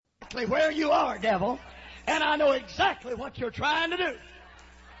exactly where you are, devil, and I know exactly what you're trying to do.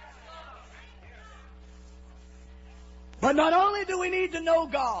 But not only do we need to know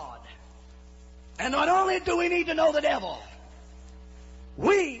God, and not only do we need to know the devil,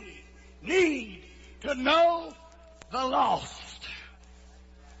 we need to know the lost.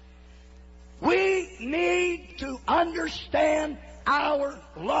 We need to understand our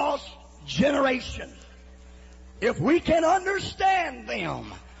lost generation. If we can understand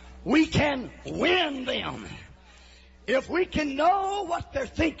them, we can win them. If we can know what they're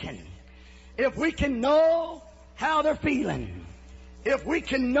thinking, if we can know how they're feeling, if we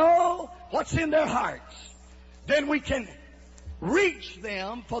can know what's in their hearts, then we can reach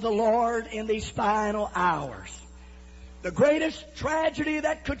them for the Lord in these final hours. The greatest tragedy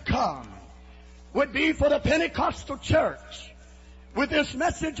that could come would be for the Pentecostal church with this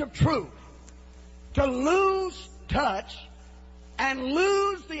message of truth to lose touch and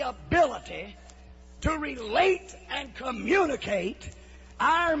lose the ability to relate and communicate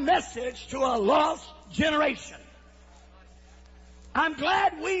our message to a lost generation. I'm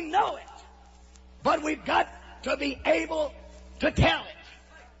glad we know it, but we've got to be able to tell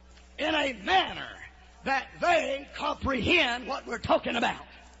it in a manner that they comprehend what we're talking about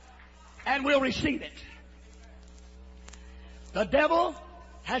and will receive it. The devil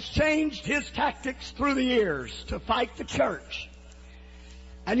has changed his tactics through the years to fight the church.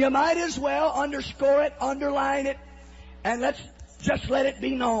 And you might as well underscore it, underline it, and let's just let it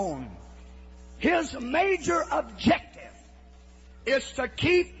be known. His major objective is to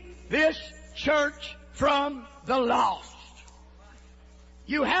keep this church from the lost.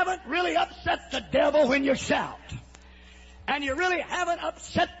 You haven't really upset the devil when you shout. And you really haven't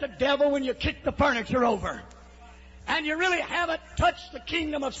upset the devil when you kick the furniture over. And you really haven't touched the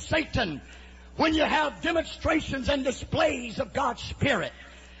kingdom of Satan when you have demonstrations and displays of God's Spirit.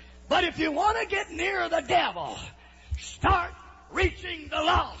 But if you want to get near the devil, start reaching the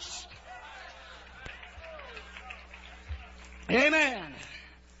lost. Amen.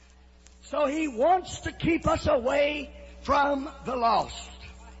 So he wants to keep us away from the lost.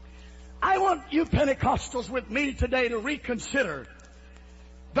 I want you Pentecostals with me today to reconsider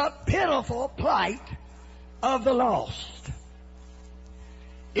the pitiful plight of the lost.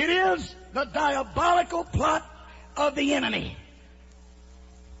 It is the diabolical plot of the enemy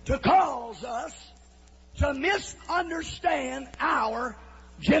to cause us to misunderstand our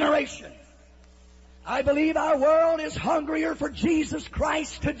generation. I believe our world is hungrier for Jesus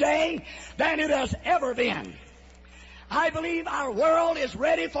Christ today than it has ever been. I believe our world is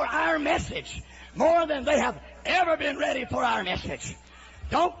ready for our message more than they have ever been ready for our message.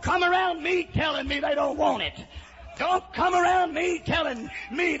 Don't come around me telling me they don't want it. Don't come around me telling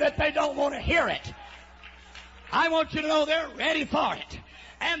me that they don't want to hear it. I want you to know they're ready for it.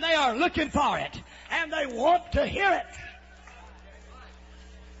 And they are looking for it. And they want to hear it.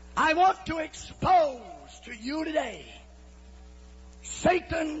 I want to expose to you today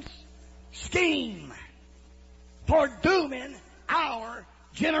Satan's scheme for dooming our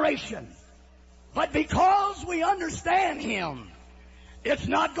generation. But because we understand him, it's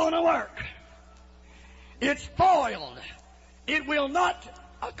not going to work. It's foiled. It will not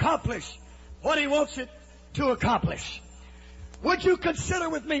accomplish what he wants it to accomplish. Would you consider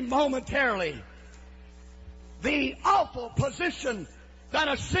with me momentarily the awful position that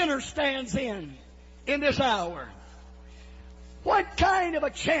a sinner stands in this hour? What kind of a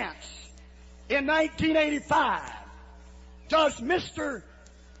chance in 1985 does Mr.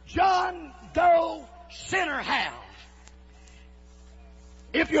 John Doe sinner have?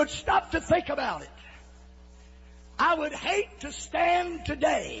 If you'd stop to think about it, I would hate to stand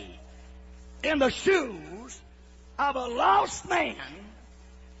today in the shoes of a lost man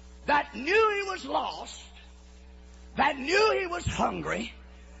that knew he was lost, that knew he was hungry,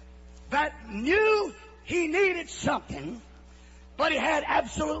 that knew he needed something, but he had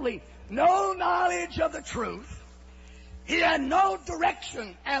absolutely no knowledge of the truth. He had no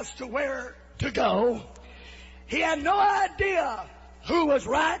direction as to where to go. He had no idea who was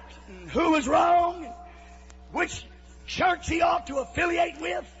right and who was wrong, which church he ought to affiliate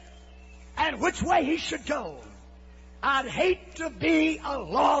with, and which way he should go. I'd hate to be a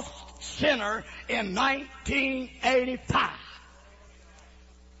lost sinner in 1985.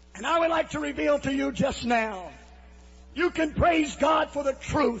 And I would like to reveal to you just now, you can praise God for the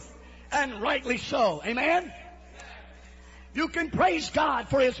truth, and rightly so. Amen? You can praise God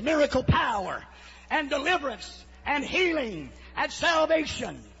for his miracle power and deliverance and healing and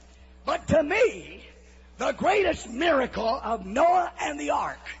salvation. But to me, the greatest miracle of Noah and the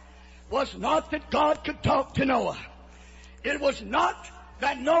ark was not that God could talk to Noah. It was not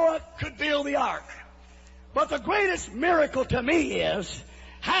that Noah could build the ark. But the greatest miracle to me is,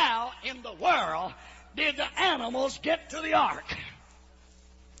 how in the world did the animals get to the ark?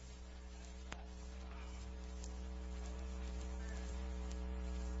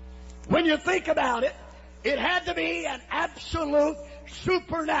 When you think about it, it had to be an absolute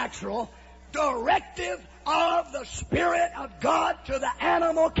supernatural directive of the Spirit of God to the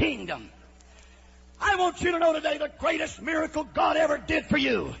animal kingdom. I want you to know today, the greatest miracle God ever did for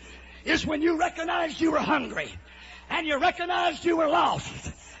you is when you recognized you were hungry and you recognized you were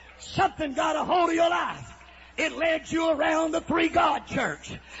lost. Something got a hold of your life. It led you around the Three God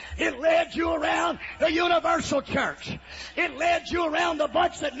Church. It led you around the Universal Church. It led you around the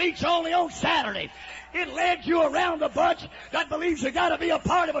bunch that meets only on Saturday. It led you around the bunch that believes you got to be a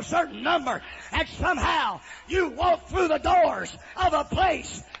part of a certain number. And somehow you walk through the doors of a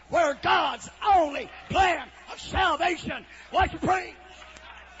place where God's only plan of salvation was preached.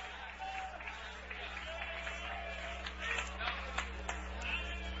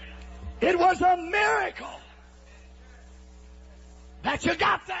 It was a miracle that you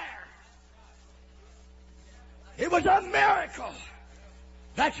got there. It was a miracle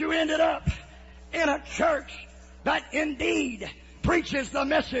that you ended up in a church that indeed preaches the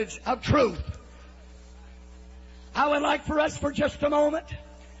message of truth. I would like for us for just a moment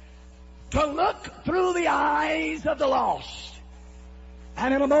to look through the eyes of the lost.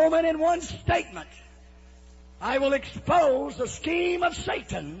 And in a moment, in one statement, I will expose the scheme of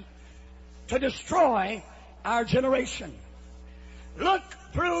Satan to destroy our generation. Look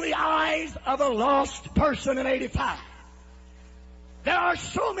through the eyes of a lost person in 85. There are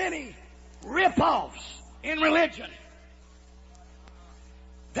so many rip-offs in religion.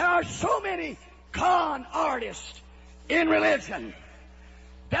 There are so many con artists in religion.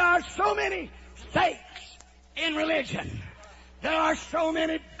 There are so many fakes in religion. There are so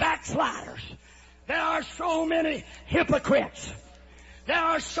many backsliders. There are so many hypocrites. There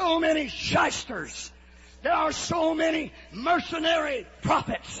are so many shysters. There are so many mercenary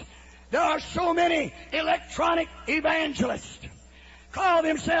prophets. There are so many electronic evangelists. Call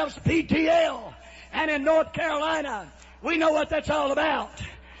themselves PTL. And in North Carolina, we know what that's all about.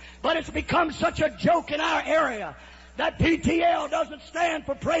 But it's become such a joke in our area that PTL doesn't stand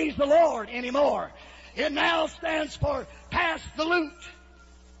for Praise the Lord anymore. It now stands for Pass the Loot.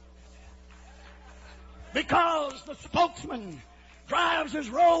 Because the spokesman drives his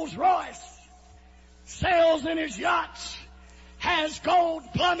Rolls Royce, sails in his yachts, has gold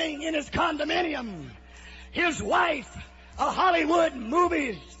plumbing in his condominium. His wife, a Hollywood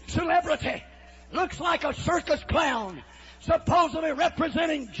movie celebrity, looks like a circus clown, supposedly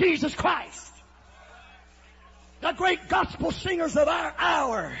representing Jesus Christ. The great gospel singers of our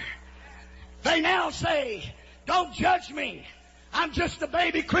hour, they now say, don't judge me. I'm just a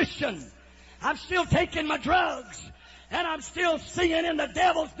baby Christian. I'm still taking my drugs, and I'm still singing in the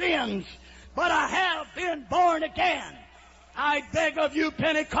devil's dens, but I have been born again. I beg of you,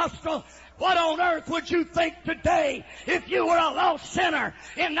 Pentecostal, what on earth would you think today if you were a lost sinner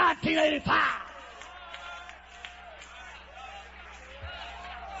in 1985?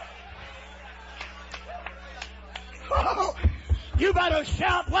 Oh, you better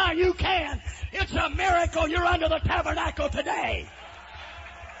shout while you can. It's a miracle you're under the tabernacle today.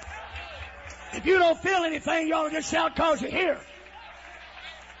 If you don't feel anything, you ought to just shout because you're here.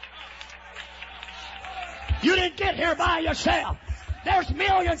 You didn't get here by yourself. There's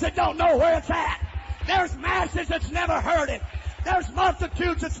millions that don't know where it's at. There's masses that's never heard it. There's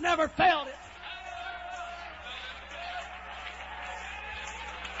multitudes that's never felt it.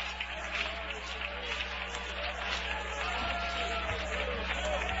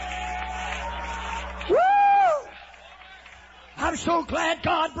 Woo! I'm so glad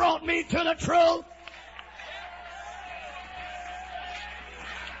God brought me to the truth.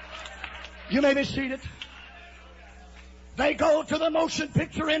 You may be seated. They go to the motion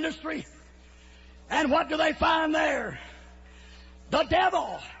picture industry, and what do they find there? The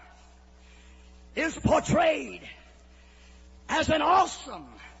devil is portrayed as an awesome,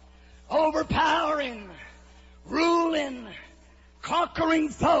 overpowering, ruling, conquering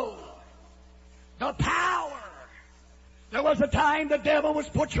foe. The power. There was a time the devil was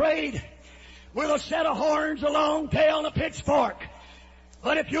portrayed with a set of horns, a long tail, and a pitchfork.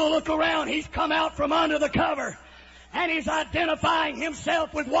 But if you look around, he's come out from under the cover, and he's identifying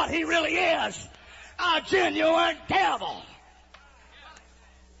himself with what he really is, a genuine devil.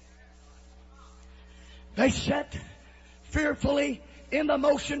 They sit fearfully in the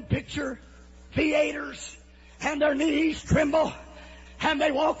motion picture theaters, and their knees tremble, and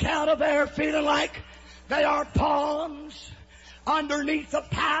they walk out of there feeling like they are pawns underneath the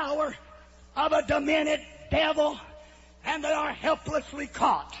power of a demented devil, and they are helplessly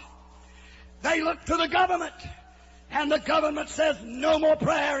caught. They look to the government, and the government says no more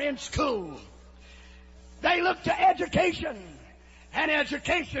prayer in school. They look to education, and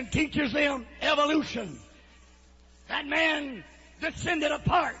education teaches them evolution. That man descended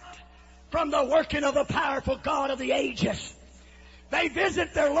apart from the working of the powerful God of the ages. They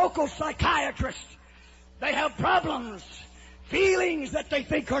visit their local psychiatrist. They have problems, feelings that they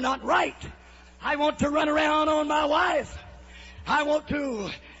think are not right. I want to run around on my wife. I want to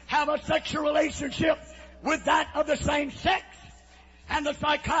have a sexual relationship with that of the same sex. And the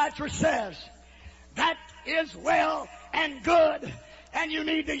psychiatrist says, that is well and good, and you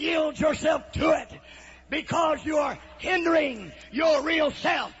need to yield yourself to it because you are hindering your real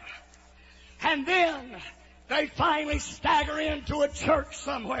self. And then they finally stagger into a church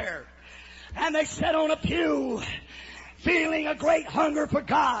somewhere, and they sit on a pew feeling a great hunger for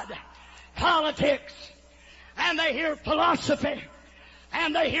God, politics, and they hear philosophy,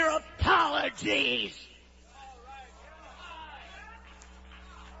 and they hear apologies.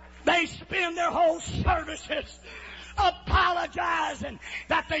 They spend their whole services apologizing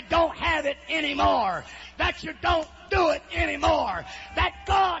that they don't have it anymore, that you don't do it anymore, that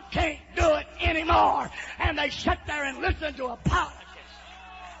God can't do it anymore. And they sit there and listen to apologies.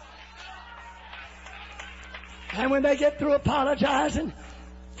 And when they get through apologizing,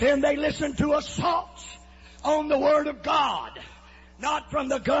 then they listen to assaults on the Word of God. Not from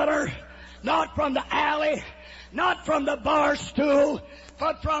the gutter, not from the alley, not from the bar stool,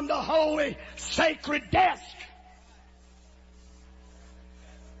 but from the holy, sacred desk.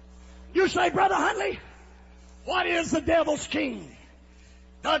 You say, Brother Huntley, what is the devil's scheme?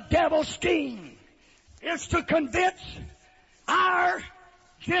 The devil's scheme is to convince our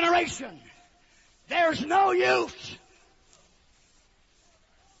generation there's no use.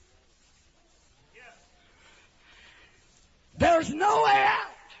 There's no way out.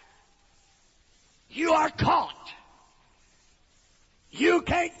 You are caught. You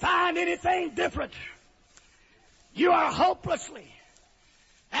can't find anything different. You are hopelessly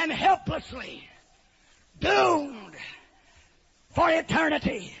and helplessly doomed for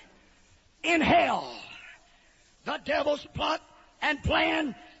eternity in hell. The devil's plot and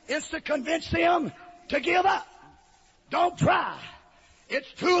plan is to convince them to give up. Don't try.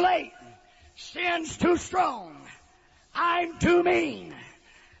 It's too late. Sin's too strong. I'm too mean.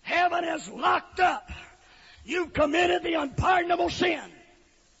 Heaven is locked up. You've committed the unpardonable sin.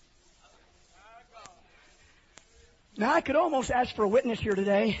 Now, I could almost ask for a witness here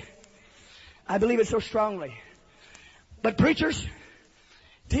today. I believe it so strongly. But preachers,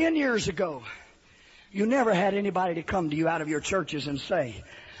 10 years ago, you never had anybody to come to you out of your churches and say,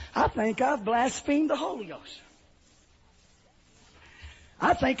 I think I've blasphemed the Holy Ghost.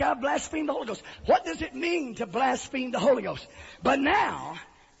 I think I've blasphemed the Holy Ghost. What does it mean to blaspheme the Holy Ghost? But now,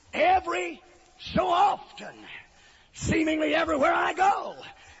 every so often, seemingly everywhere I go,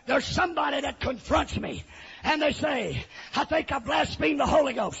 there's somebody that confronts me. And they say, I think I blasphemed the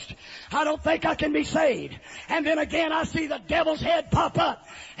Holy Ghost. I don't think I can be saved. And then again I see the devil's head pop up.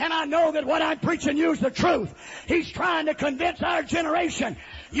 And I know that what I'm preaching you is the truth. He's trying to convince our generation,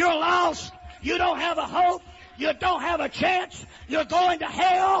 you're lost, you don't have a hope, you don't have a chance, you're going to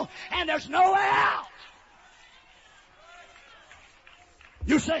hell, and there's no way out.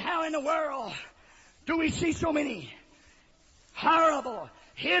 You say, how in the world do we see so many horrible,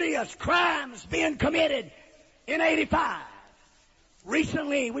 hideous crimes being committed in 85?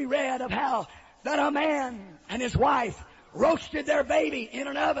 Recently we read of how that a man and his wife roasted their baby in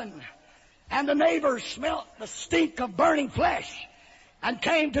an oven, and the neighbors smelt the stink of burning flesh and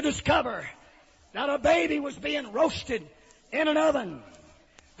came to discover that a baby was being roasted in an oven.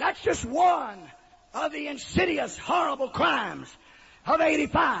 That's just one of the insidious, horrible crimes of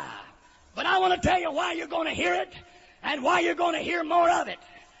 85. But I want to tell you why you're going to hear it and why you're going to hear more of it.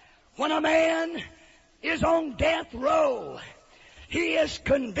 When a man is on death row, he is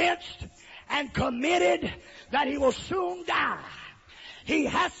convinced and committed that he will soon die. He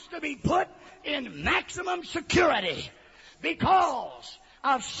has to be put in maximum security because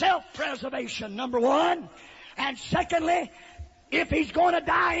of self-preservation, number one. And secondly, if he's going to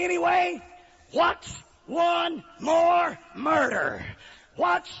die anyway, what's one more murder?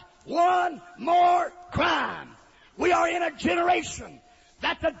 What's one more crime? We are in a generation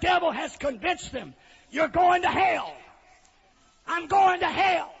that the devil has convinced them, you're going to hell. I'm going to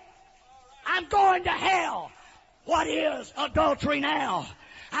hell. I'm going to hell. What is adultery now?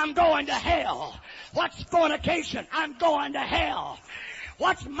 I'm going to hell. What's fornication? I'm going to hell.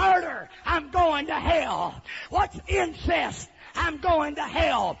 What's murder? I'm going to hell. What's incest? I'm going to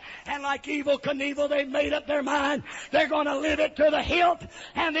hell. And like Evel Knievel, they made up their mind they're going to live it to the hilt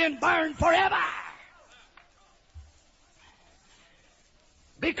and then burn forever.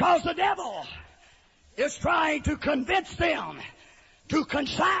 Because the devil is trying to convince them to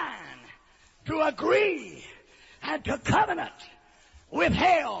consign, to agree, and to covenant with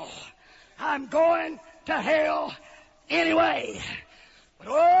hell. I'm going to hell anyway. But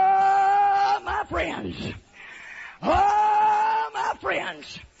oh, my friends,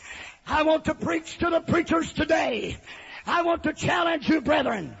 I want to preach to the preachers today. I want to challenge you,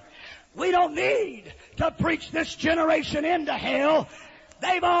 brethren. We don't need to preach this generation into hell.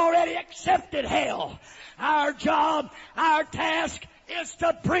 They've already accepted hell. Our job, our task is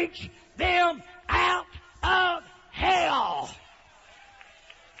to preach them out of hell.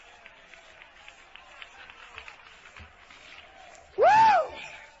 Woo!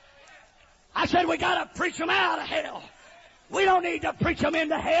 I said we got to preach them out of hell. We don't need to preach them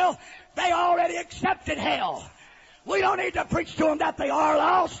into hell. They already accepted hell. We don't need to preach to them that they are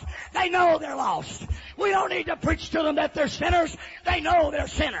lost. They know they're lost. We don't need to preach to them that they're sinners. They know they're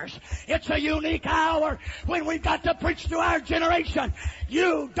sinners. It's a unique hour when we've got to preach to our generation.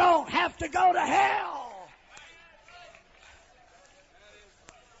 You don't have to go to hell.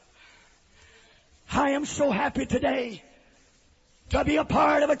 I am so happy today to be a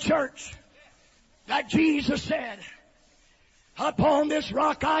part of a church that Jesus said, upon this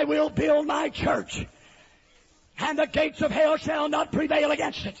rock I will build my church, and the gates of hell shall not prevail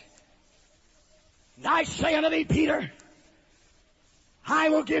against it. And I say unto thee, Peter, I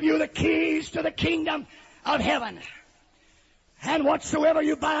will give you the keys to the kingdom of heaven. And whatsoever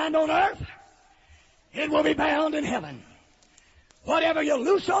you bind on earth, it will be bound in heaven. Whatever you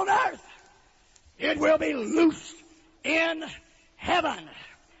loose on earth, it will be loosed in heaven.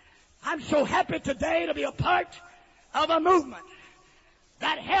 I'm so happy today to be a part of a movement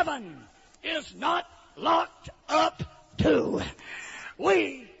that heaven is not locked up to.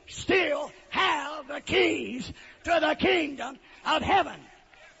 We still have the keys to the kingdom of heaven.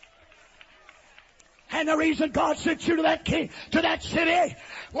 And the reason God sent you to that city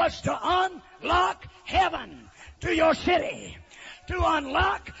was to unlock heaven to your city, to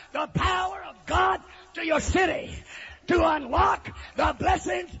unlock the power of God to your city, to unlock the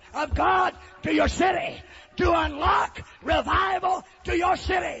blessings of God to your city, to unlock revival to your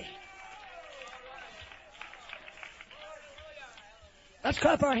city. Let's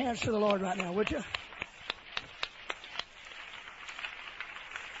clap our hands to the Lord right now, would you?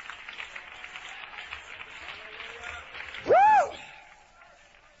 Woo!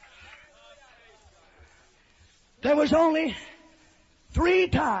 There was only 3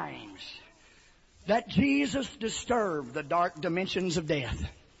 times that Jesus disturbed the dark dimensions of death.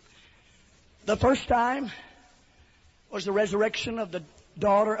 The first time was the resurrection of the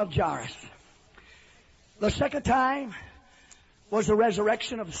daughter of Jairus. The second time was the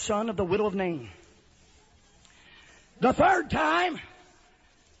resurrection of the son of the widow of Nain. The third time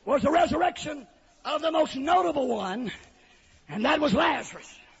was the resurrection of the most notable one, and that was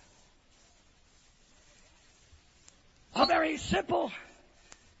Lazarus. A very simple,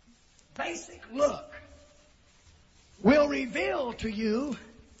 basic look will reveal to you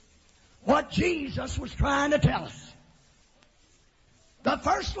what Jesus was trying to tell us. The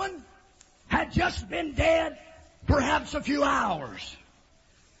first one had just been dead perhaps a few hours.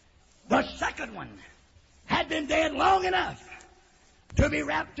 The second one had been dead long enough to be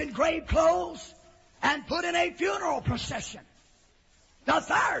wrapped in grave clothes and put in a funeral procession. The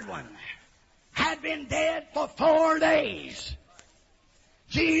third one had been dead for 4 days.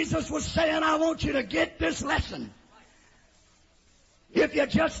 Jesus was saying, I want you to get this lesson. If you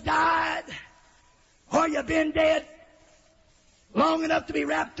just died, or you've been dead long enough to be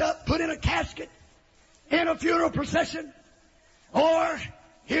wrapped up, put in a casket, in a funeral procession, or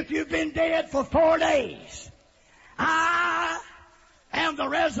if you've been dead for 4 days, I am the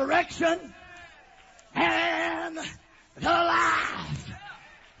resurrection and the life.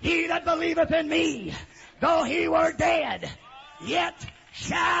 He that believeth in me, though he were dead, yet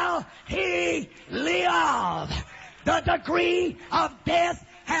shall he live. The degree of death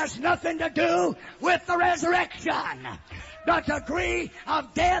has nothing to do with the resurrection. The degree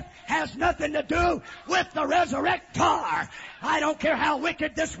of death has nothing to do with the resurrector. I don't care how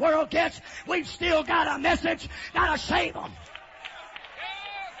wicked this world gets, we've still got a message that'll save them.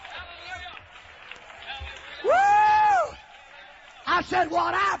 Woo! I said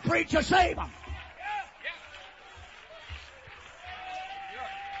what I preach will save them.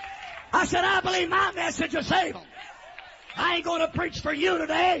 I said I believe my message will save them. I ain't going to preach for you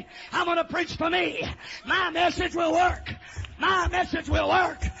today. I'm going to preach for me. My message will work. My message will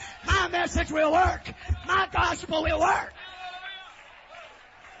work. My message will work. My gospel will work.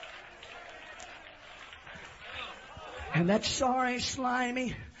 And that sorry,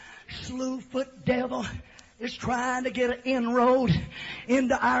 slimy, slew-foot devil is trying to get an inroad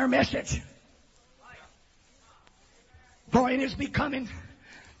into our message. For it is becoming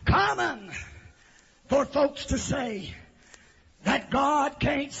common for folks to say that God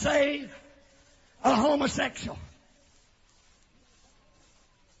can't save a homosexual.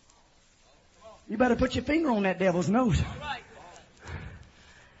 You better put your finger on that devil's nose.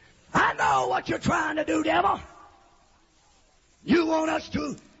 I know what you're trying to do, devil. You want us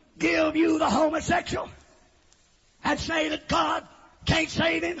to give you the homosexual and say that God can't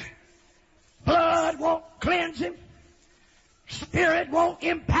save him, blood won't cleanse him, Spirit won't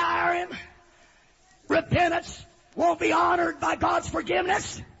empower him, repentance won't be honored by God's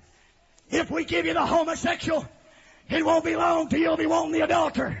forgiveness. If we give you the homosexual, it won't be long till you'll be wanting the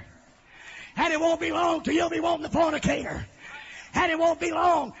adulterer. And it won't be long till you'll be wanting the fornicator. And it won't be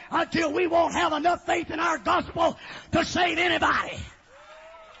long until we won't have enough faith in our gospel to save anybody.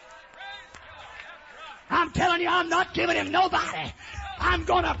 I'm telling you, I'm not giving him nobody. I'm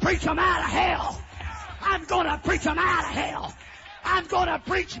going to preach them out of hell. I'm going to preach them out of hell. I'm going to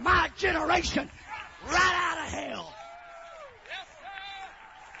preach my generation right out of hell.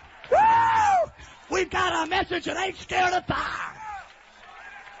 Woo! We've got a message that ain't scared of fire.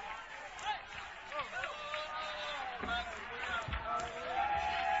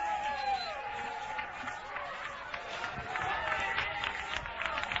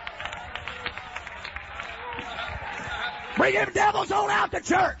 Bring them devils on out to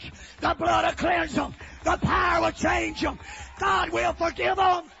church. The blood will cleanse them. The power will change them. God will forgive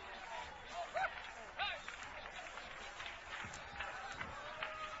them.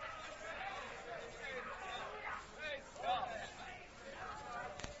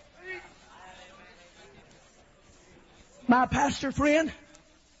 My pastor friend,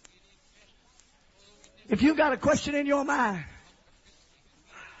 if you've got a question in your mind,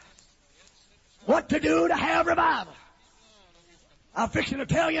 what to do to have revival, I'm fixing to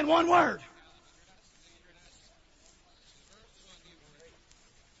tell you in one word.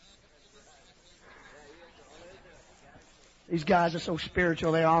 These guys are so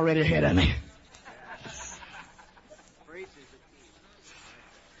spiritual, they're already ahead of me.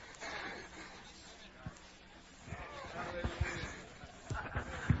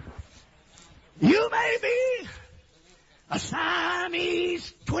 You may be a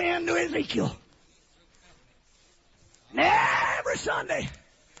Siamese twin to Ezekiel. And every Sunday,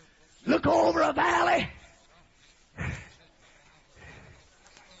 look over a valley.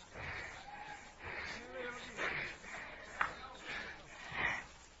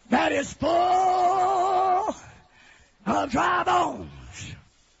 That is full of dry bones.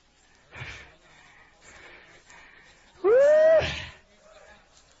 Woo.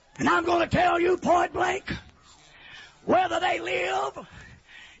 And I'm going to tell you point blank, whether they live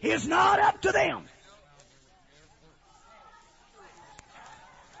is not up to them.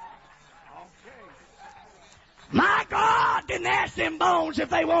 My God didn't ask them bones if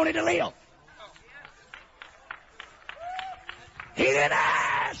they wanted to live. He didn't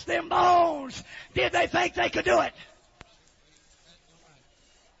ask them bones, did they think they could do it?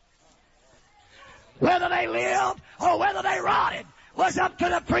 Whether they lived or whether they rotted was up to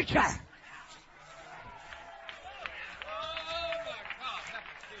the preacher.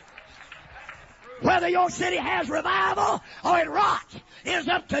 Whether your city has revival or it rots is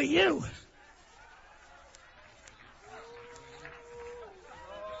up to you.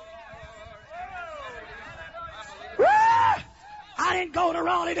 I didn't go to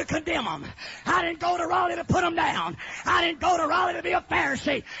Raleigh to condemn them. I didn't go to Raleigh to put them down. I didn't go to Raleigh to be a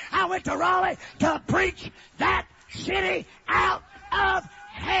Pharisee. I went to Raleigh to preach that city out of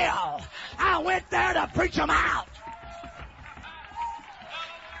hell. I went there to preach them out.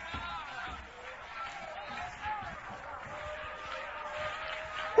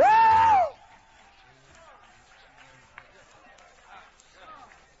 Woo!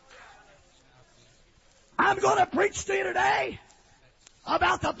 I'm going to preach to you today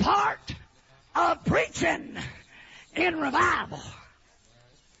about the part of preaching in revival.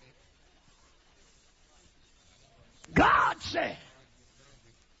 God said,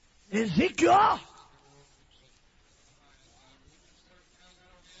 Ezekiel,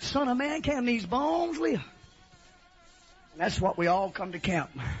 Son of man, can these bones live? And that's what we all come to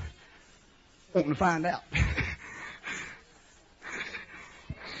camp wanting to find out.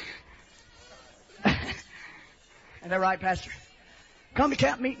 Is that right, Pastor? Come to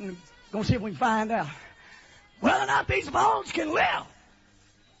camp meeting, gonna see if we can find out. whether or not these bones can live.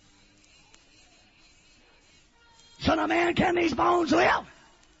 Son of man, can these bones live?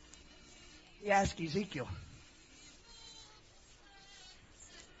 He asked Ezekiel.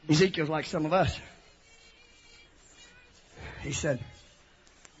 Ezekiel's like some of us. He said,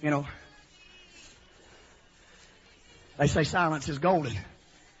 you know, they say silence is golden.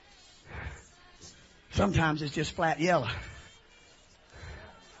 Sometimes it's just flat yellow.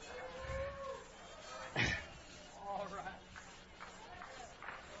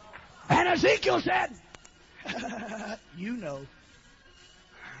 And Ezekiel said, you know.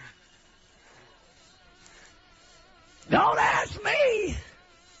 Don't ask me.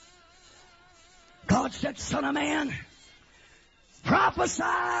 God said, son of man, prophesy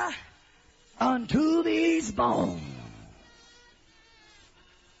unto these bones.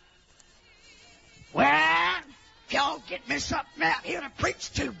 Well, if y'all get me something out here to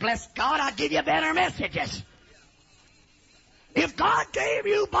preach to, bless God, I'll give you better messages. If God gave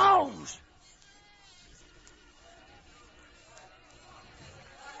you bones,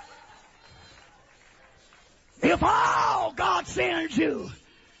 if all God sends you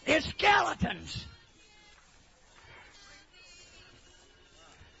is skeletons,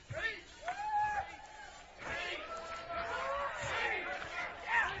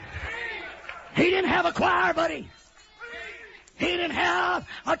 he didn't have a choir, buddy. He didn't have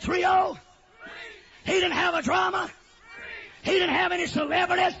a trio. He didn't have a drama. He didn't have any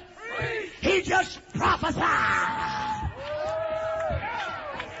celebrities. He just prophesied.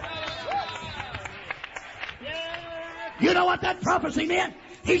 You know what that prophecy meant?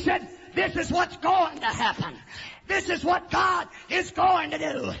 He said, this is what's going to happen. This is what God is going to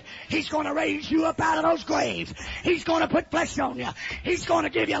do. He's going to raise you up out of those graves. He's going to put flesh on you. He's going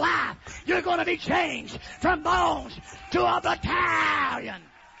to give you life. You're going to be changed from bones to a battalion.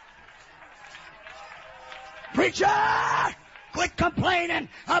 Preacher, quit complaining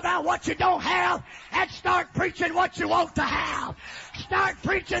about what you don't have and start preaching what you want to have. Start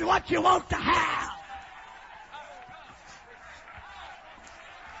preaching what you want to have.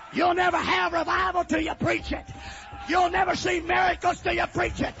 You'll never have revival till you preach it. You'll never see miracles till you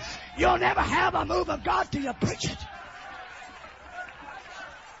preach it. You'll never have a move of God till you preach it.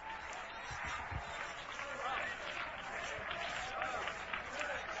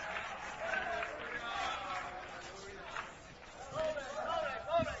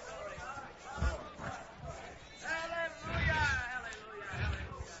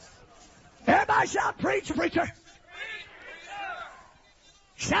 Everybody shout, preach, preacher.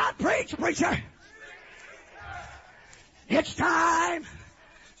 Shout, preach, preacher. It's time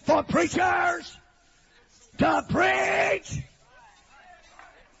for preachers to preach.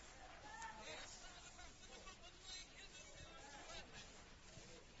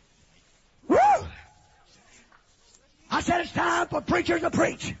 Woo! I said it's time for preachers to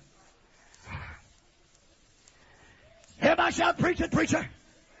preach. Everybody shout, preach it, preacher.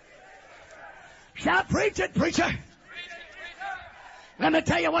 Shout, preach it, preacher. Let me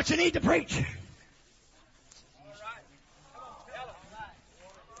tell you what you need to preach.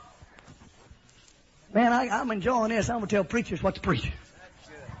 Man, I'm enjoying this. I'm going to tell preachers what to preach.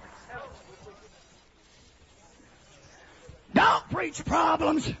 Don't preach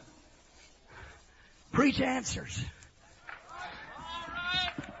problems. Preach answers.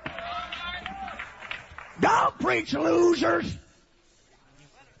 Don't preach losers.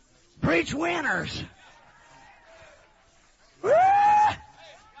 Preach winners.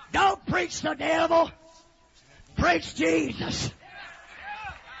 Don't preach the devil. Preach Jesus.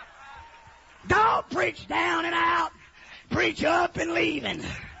 Don't preach down and out. Preach up and leaving.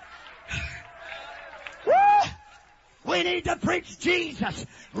 Woo! We need to preach Jesus,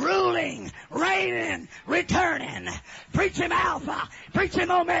 ruling, reigning, returning. Preach Him Alpha. Preach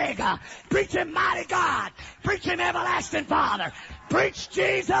Him Omega. Preach Him Mighty God. Preach Him Everlasting Father. Preach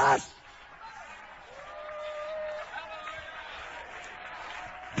Jesus.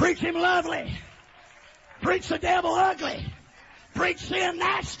 Preach Him lovely. Preach the devil ugly. Preach sin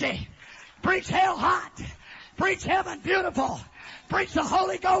nasty. Preach hell hot. Preach heaven beautiful. Preach the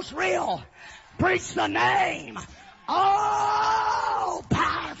Holy Ghost real. Preach the name all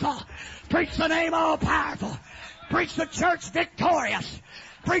powerful. Preach the name all powerful. Preach the church victorious.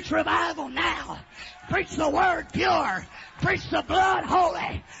 Preach revival now. Preach the word pure. Preach the blood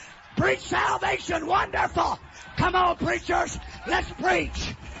holy. Preach salvation wonderful. Come on, preachers. Let's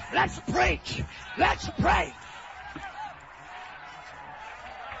preach. Let's preach. Let's pray.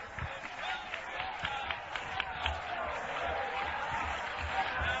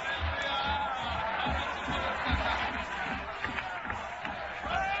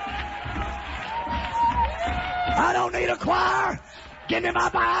 I don't need a choir. Give me my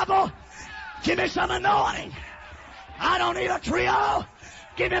Bible. Give me some anointing. I don't need a trio.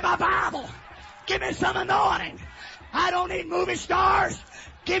 Give me my Bible. Give me some anointing. I don't need movie stars.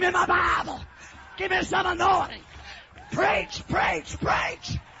 Give me my Bible. Give me some anointing. Preach, preach,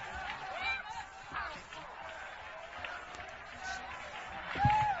 preach.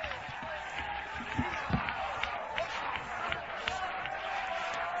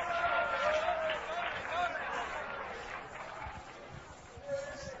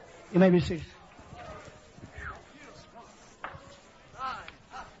 You may be seated.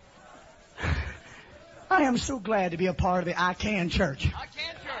 I am so glad to be a part of the I Can Church. I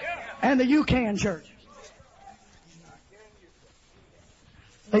Can Church. And the You Can Church.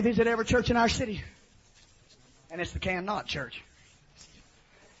 They visit every church in our city. And it's the Can Not Church.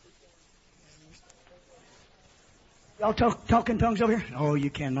 Y'all talk in tongues over here? No, you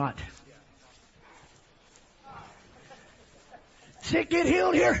cannot. Sick get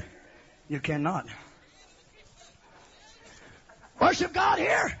healed here? You cannot. Worship God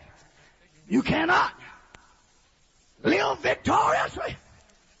here? You cannot. Live victoriously?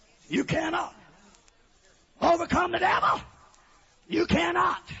 You cannot. Overcome the devil? You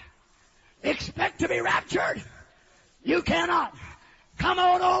cannot. Expect to be raptured? You cannot. Come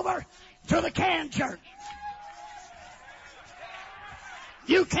on over to the Can Church.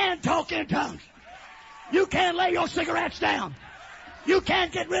 You can talk in tongues. You can lay your cigarettes down. You can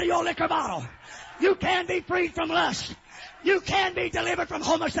get rid of your liquor bottle. You can be freed from lust. You can be delivered from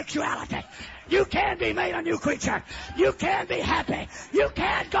homosexuality. You can be made a new creature. You can be happy. You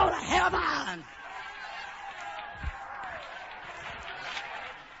can go to heaven.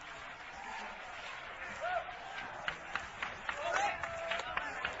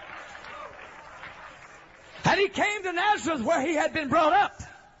 And he came to Nazareth where he had been brought up.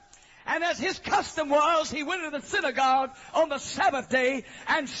 And as his custom was, he went into the synagogue on the Sabbath day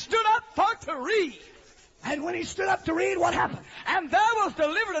and stood up for to read. And when he stood up to read, what happened? And there was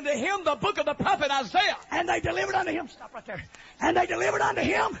delivered unto him the book of the prophet Isaiah. And they delivered unto him, stop right there. And they delivered unto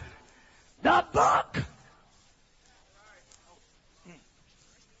him the book.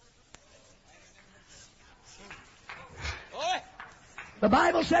 The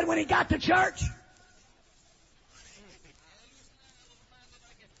Bible said when he got to church,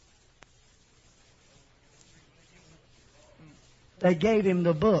 they gave him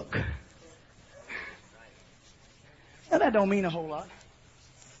the book. Now that don't mean a whole lot.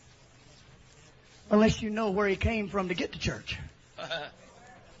 Unless you know where he came from to get to church.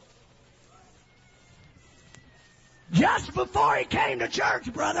 Just before he came to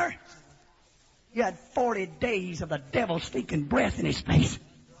church, brother, he had 40 days of the devil's stinking breath in his face.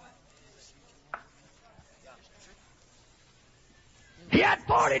 He had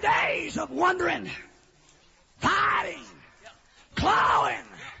 40 days of wandering, fighting, clawing,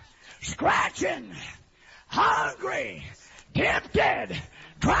 scratching, hungry, tempted,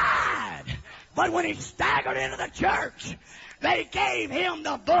 tried. But when he staggered into the church, they gave him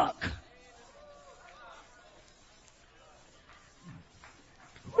the book.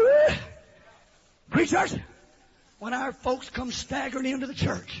 Woo. Preachers, when our folks come staggering into the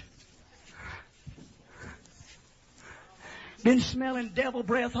church, been smelling devil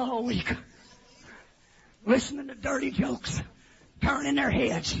breath all week, listening to dirty jokes, turning their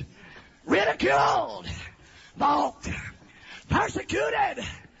heads, ridiculed, mocked, persecuted,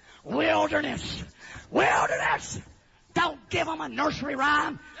 wilderness. Don't give them a nursery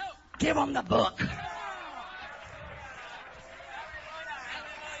rhyme. Give them the book.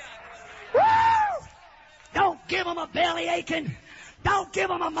 Woo! Don't give them a belly aching. Don't give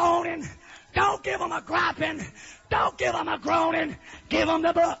them a moaning. Don't give them a griping. Don't give them a groaning. Give them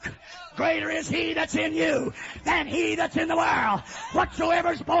the book. Greater is he that's in you than he that's in the world.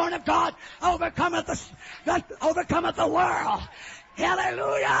 Whatsoever is born of God overcometh the world.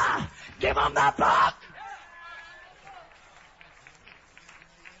 Hallelujah. Give them the book.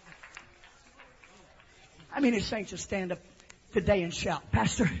 I mean, his saints will stand up today and shout,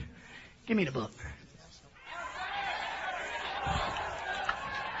 Pastor, give me the book.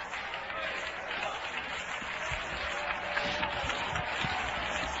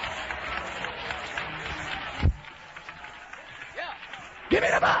 Give me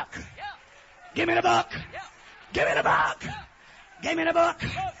the book. Give me the book. Give me the book. Give me the book.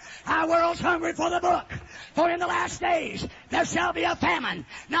 Our world's hungry for the book. For in the last days there shall be a famine,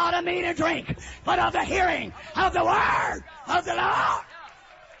 not of meat and drink, but of the hearing of the word of the Lord.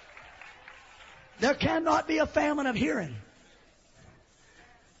 There cannot be a famine of hearing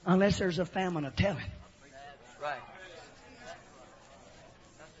unless there's a famine of telling. Right.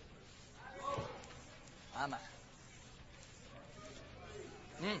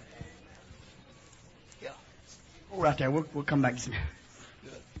 Yeah. Go right there. We'll come back to some.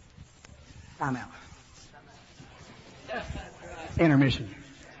 Time out. Intermission.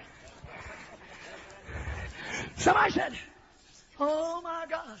 Somebody said, oh my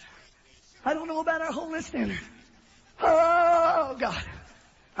God, I don't know about our holy standard. Oh God,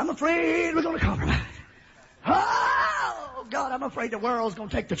 I'm afraid we're going to compromise. Oh God, I'm afraid the world's going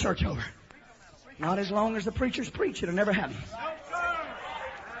to take the church over. Not as long as the preachers preach, it'll never happen.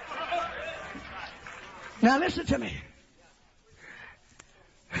 Now listen to me.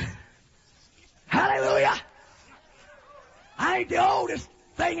 Hallelujah. I ain't the oldest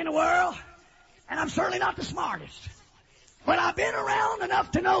thing in the world, and I'm certainly not the smartest. But I've been around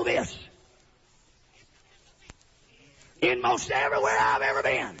enough to know this. In most everywhere I've ever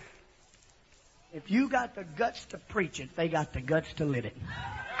been, if you got the guts to preach it, they got the guts to live it.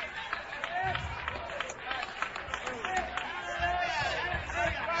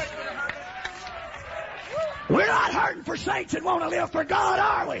 We're not hurting for saints that want to live for God,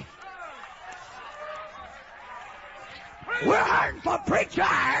 are we? We're hurting for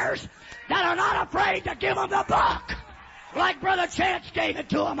preachers that are not afraid to give them the book, like Brother Chance gave it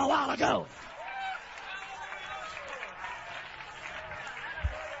to them a while ago.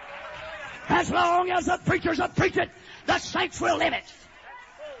 As long as the preachers will preach it, the saints will live it.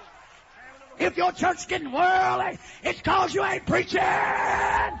 If your church's getting worldly, it's because you ain't preaching.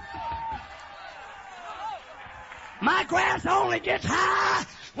 My grass only gets high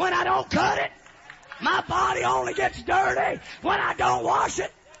when I don't cut it. My body only gets dirty when I don't wash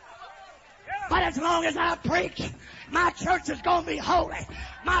it. But as long as I preach, my church is going to be holy.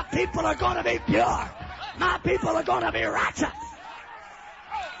 My people are going to be pure. My people are going to be righteous.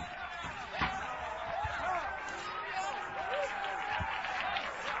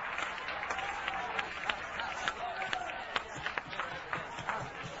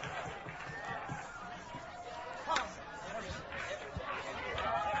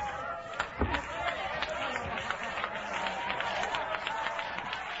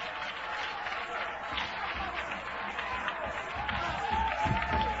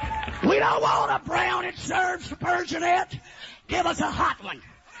 We don't want a brown that serves Spurgeonette. Give us a hot one.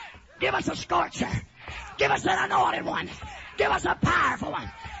 Give us a scorcher. Give us an anointed one. Give us a powerful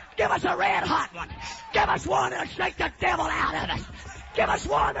one. Give us a red hot one. Give us one that'll shake the devil out of us. Give us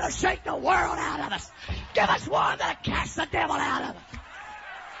one that'll shake the world out of us. Give us one that'll cast the devil out of us.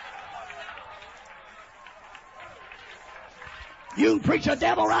 You can preach the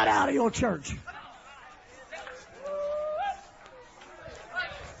devil right out of your church.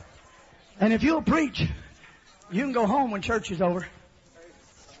 And if you'll preach, you can go home when church is over.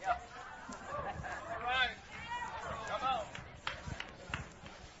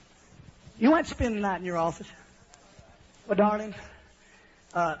 You might spend the night in your office. Well, darling,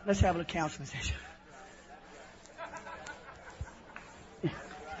 let's have a little counseling session.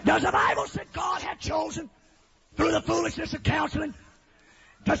 Does the Bible say God had chosen through the foolishness of counseling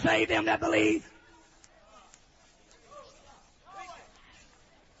to save them that believe?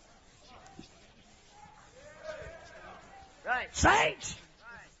 Right. Saints,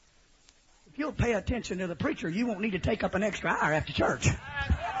 if you'll pay attention to the preacher, you won't need to take up an extra hour after church.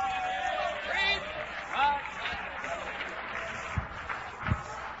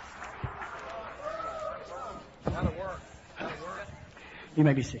 That'll work. You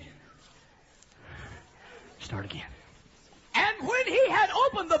may be seated. Start again. And when he had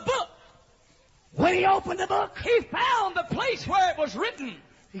opened the book, he found the place where it was written.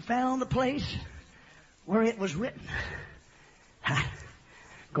 He found the place where it was written.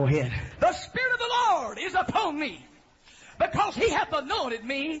 Go ahead. The Spirit of the Lord is upon me, because he hath anointed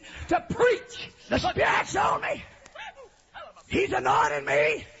me to preach. The Spirit's on me. He's anointed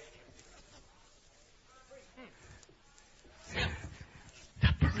me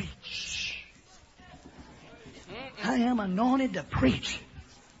to preach. I am anointed to preach.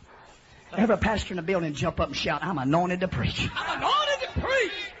 Every pastor in the building jump up and shout, I'm anointed to preach. I'm anointed to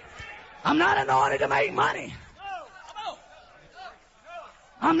preach. I'm not anointed to make money.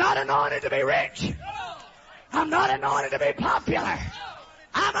 I'm not anointed to be rich. I'm not anointed to be popular.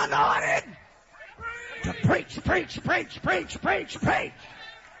 I'm anointed to preach, preach, preach, preach, preach, preach.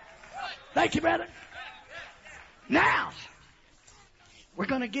 Thank you, brother. Now, we're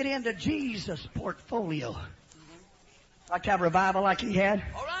going to get into Jesus' portfolio. Like to have a revival like he had?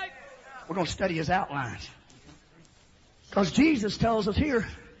 All right. We're going to study his outlines. Because Jesus tells us here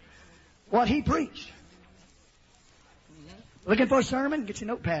what he preached. Looking for a sermon? Get your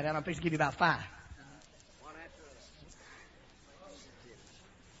notepad out. I'm supposed to give you about 5.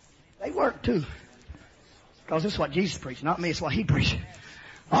 They work too. Because this is what Jesus preached. Not me, it's what he preached.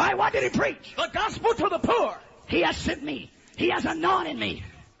 All right, what did he preach? The gospel to the poor. He has sent me. He has anointed me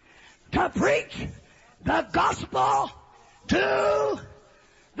to preach the gospel to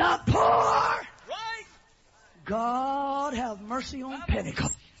the poor. Right. God have mercy on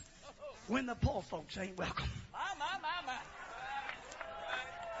Pentecost when the poor folks ain't welcome. My.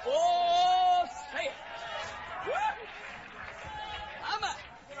 Oh, say it.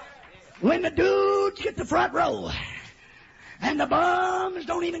 When the dudes get the front row and the bums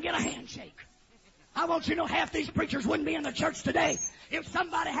don't even get a handshake. I want you to know half these preachers wouldn't be in the church today if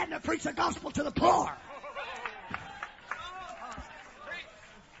somebody hadn't preached the gospel to the poor.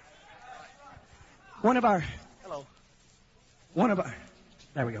 One of our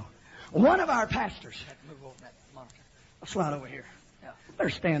pastors. I'll slide over here. Better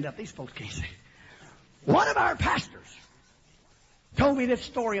stand up. These folks can't see. One of our pastors told me this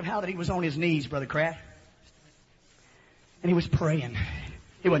story of how that he was on his knees, Brother Kraft. And he was praying.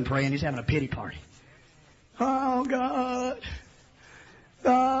 He wasn't praying. He was having a pity party. Oh, God.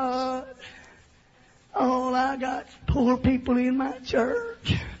 All I got's poor people in my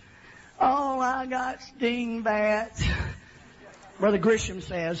church. All I got's dingbats. Brother Grisham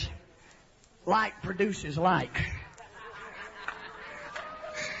says, like produces like.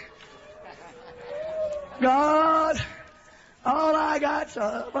 God, all I got's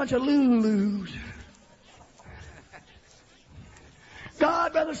a bunch of Lulus.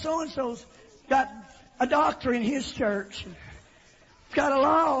 God, Brother so-and-so's got a doctor in his church. He's got a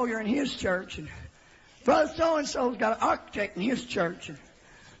lawyer in his church. And Brother so-and-so's got an architect in his church. And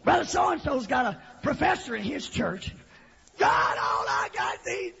Brother so-and-so's got a professor in his church. God, all I got is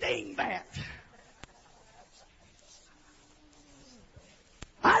these dingbats.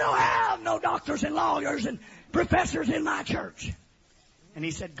 I don't have no doctors and lawyers and professors in my church. And he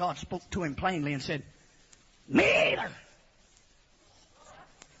said God spoke to him plainly and said, me either.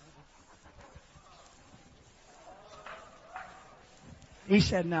 He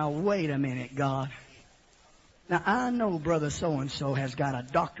said, now wait a minute, God. Now I know Brother so-and-so has got a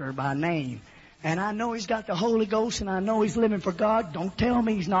doctor by name. And I know he's got the Holy Ghost and I know he's living for God. Don't tell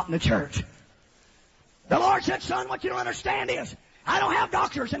me he's not in the church. The Lord said, son, what you don't understand is, I don't have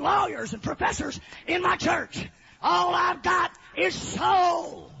doctors and lawyers and professors in my church. All I've got is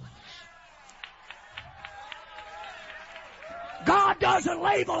souls. God doesn't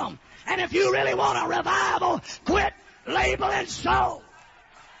label them. And if you really want a revival, quit labeling souls.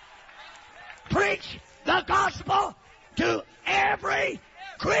 Preach the gospel to every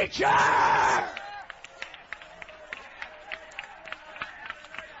creature.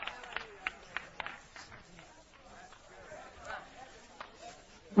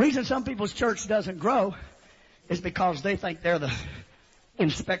 Reason some people's church doesn't grow is because they think they're the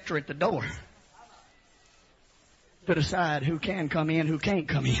inspector at the door to decide who can come in, who can't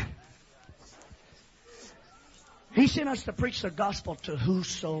come in. He sent us to preach the gospel to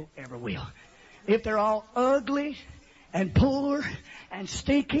whosoever will. If they're all ugly and poor and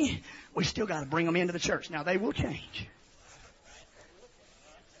stinky, we still got to bring them into the church. Now, they will change.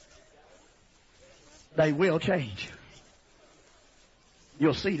 They will change.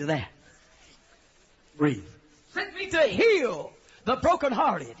 You'll see to that. Read. Sent me to heal the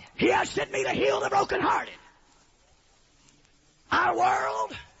brokenhearted. He has sent me to heal the brokenhearted. Our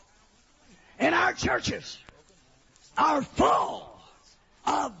world and our churches are full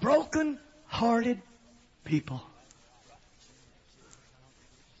of broken-hearted people.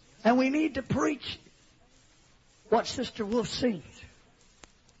 And we need to preach what Sister Wolf sings.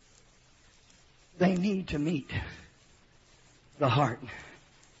 They need to meet the heart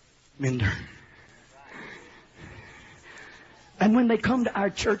mender. And when they come to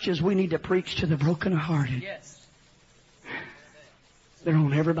our churches, we need to preach to the brokenhearted. Yes. They're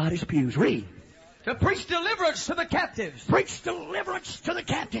on everybody's pews. Read. To preach deliverance to the captives. Preach deliverance to the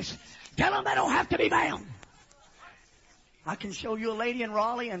captives. Tell them they don't have to be bound. I can show you a lady in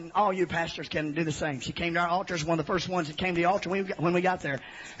Raleigh, and all you pastors can do the same. She came to our altar. She was one of the first ones that came to the altar when we got there.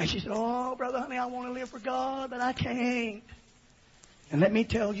 And she said, oh, Brother Huntley, I want to live for God, but I can't. And let me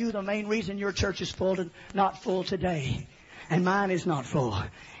tell you, the main reason your church is not full today, and mine is not full,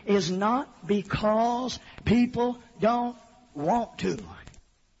 is not because people don't want to.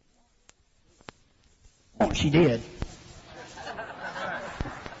 Oh, she did.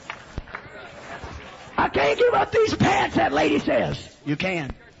 I can't give up these pants, that lady says. You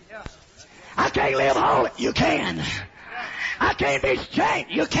can. I can't live holy. You can. I can't be straight.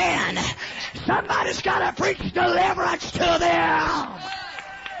 You can. Somebody's got to preach deliverance to them.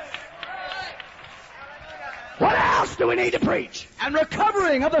 What else do we need to preach? And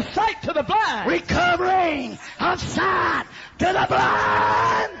recovering of the sight to the blind. Recovering of sight to the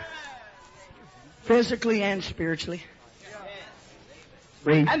blind. Physically and spiritually.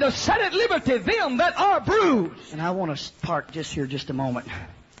 Read. And to set at liberty them that are bruised. And I want to park just here just a moment.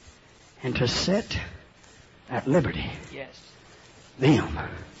 And to set at liberty. Yes. Them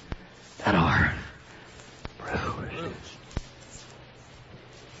that are bruised.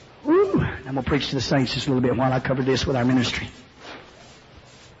 Woo. I'm going to preach to the saints just a little bit while I cover this with our ministry.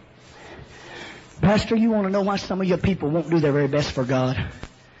 Pastor, you want to know why some of your people won't do their very best for God?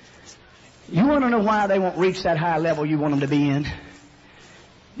 You want to know why they won't reach that high level you want them to be in?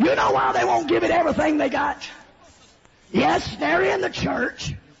 You know why they won't give it everything they got? Yes, they're in the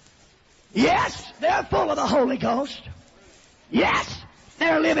church. Yes, they're full of the Holy Ghost. Yes,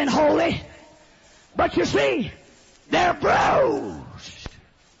 they're living holy. But you see, they're bruised.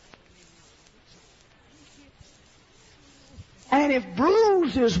 And if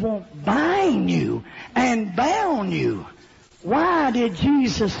bruises won't bind you and bound you, why did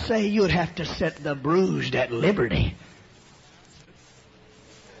Jesus say you'd have to set the bruised at liberty?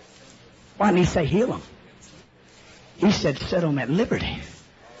 Why didn't he say heal them? He said set them at liberty.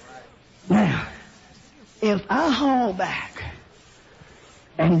 Now, if I haul back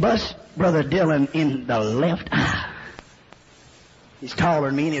and bust Brother Dillon in the left eye, he's taller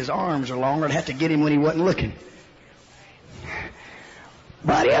than me and his arms are longer. I'd have to get him when he wasn't looking.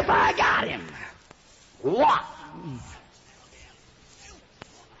 But if I got him, what?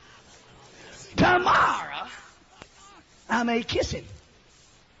 Tomorrow, I may kiss him.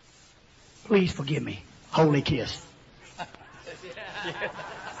 Please forgive me. Holy kiss.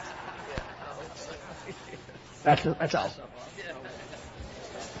 That's all.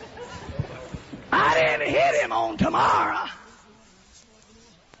 I didn't hit him on tomorrow.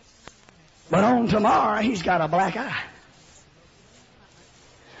 But on tomorrow, he's got a black eye.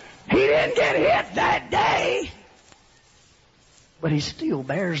 He didn't get hit that day, but he still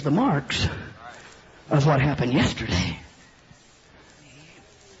bears the marks of what happened yesterday.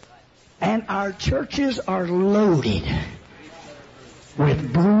 And our churches are loaded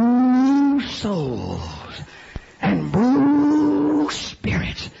with bruised souls and bruised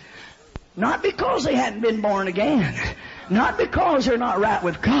spirits. Not because they hadn't been born again. Not because they're not right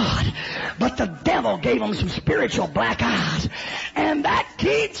with God. But the devil gave them some spiritual black eyes. And that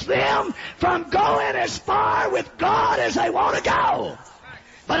keeps them from going as far with God as they want to go.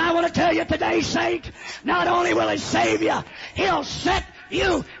 But I want to tell you today, saint, not only will He save you, He'll set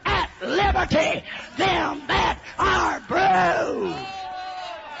you at liberty, them that are bruised.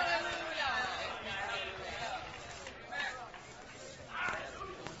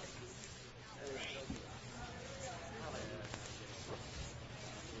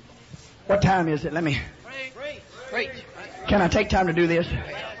 What time is it? Let me... Can I take time to do this?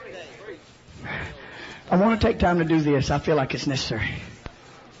 I want to take time to do this. I feel like it's necessary.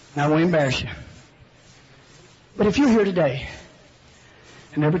 And I won't embarrass you. But if you're here today,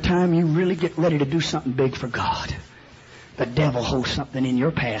 and every time you really get ready to do something big for God, the devil holds something in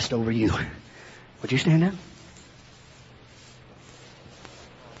your past over you, would you stand up?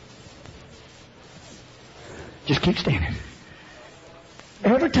 Just keep standing.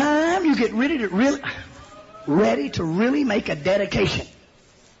 Every time you get ready to really make a dedication,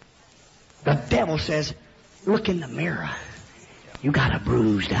 the devil says, look in the mirror. You got a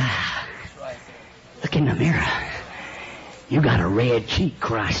bruised eye. Look in the mirror. You got a red cheek,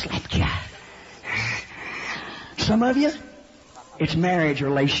 Christ slapped you. Some of you, it's marriage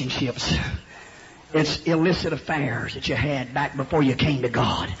relationships. It's illicit affairs that you had back before you came to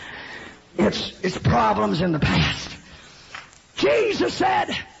God. It's problems in the past. Jesus said,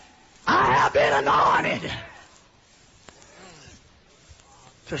 I have been anointed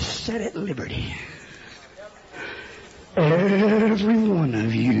to set at liberty every one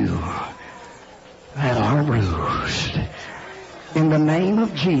of you that are bruised. In the name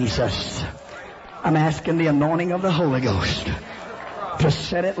of Jesus, I'm asking the anointing of the Holy Ghost to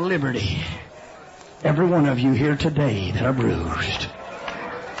set at liberty every one of you here today that are bruised.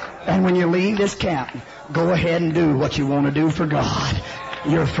 And when you leave this camp, go ahead and do what you want to do for God.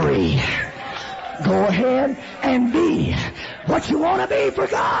 You're free. Go ahead and be what you want to be for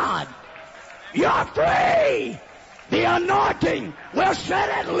God. You're free. The anointing will set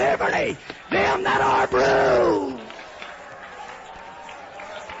at liberty them that are bruised.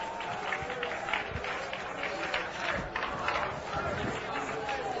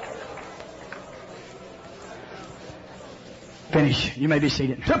 Finish. You may be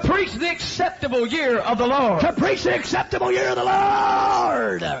seated. To preach the acceptable year of the Lord. To preach the acceptable year of the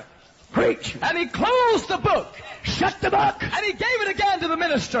Lord. Preach. And he closed the book. Shut the book. And he gave it again to the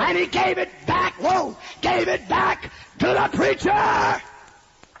minister. And he gave it back. Whoa. Gave it back to the preacher.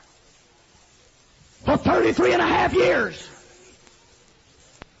 For 33 and a half years.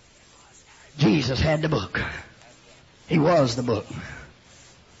 Jesus had the book. He was the book.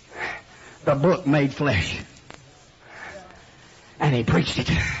 The book made flesh. And he preached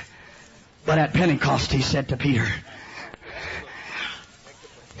it. But at Pentecost he said to Peter,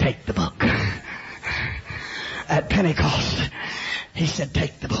 take the book. At Pentecost he said,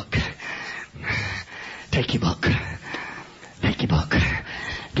 take the book. Take your book. Take your book.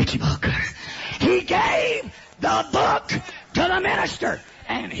 Get your book. He gave the book to the minister.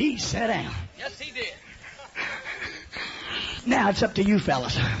 And he sat down. Yes, he did. Now it's up to you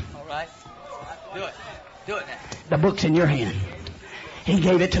fellas. All right. Do it. Do it now. The book's in your hand. He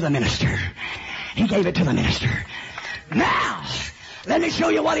gave it to the minister. He gave it to the minister. Now, let me show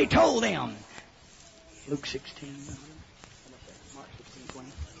you what he told them. Luke 16. Mark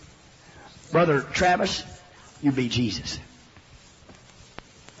 16:20. Brother Travis, you be Jesus.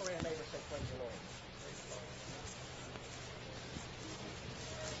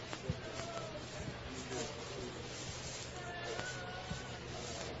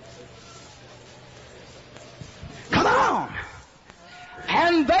 Come on.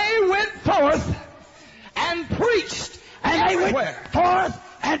 And they went forth and preached And they everywhere. went forth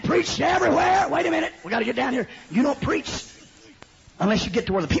and preached everywhere. Wait a minute. We got to get down here. You don't preach unless you get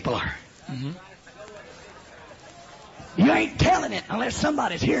to where the people are. Mm-hmm. You ain't telling it unless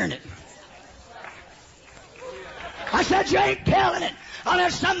somebody's hearing it. I said you ain't telling it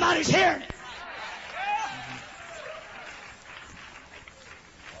unless somebody's hearing it.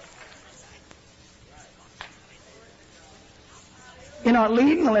 You're not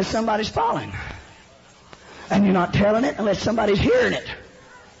leading unless somebody's following. And you're not telling it unless somebody's hearing it.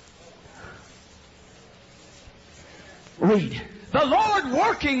 Read. The Lord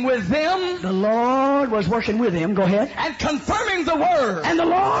working with them. The Lord was working with him. Go ahead. And confirming the word. And the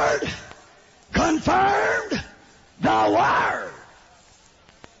Lord confirmed the word.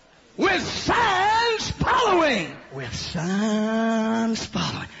 With signs following. With signs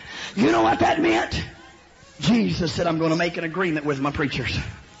following. You know what that meant? Jesus said, I'm going to make an agreement with my preachers.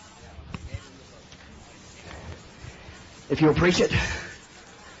 If you'll preach it,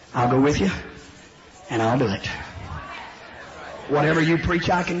 I'll go with you, and I'll do it. Whatever you preach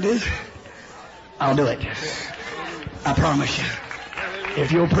I can do, I'll do it. I promise you.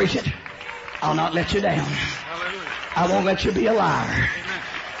 If you'll preach it, I'll not let you down. I won't let you be a liar.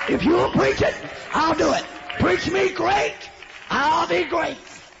 If you'll preach it, I'll do it. Preach me great, I'll be great.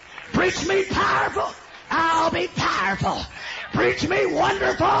 Preach me powerful, I'll be powerful. Preach me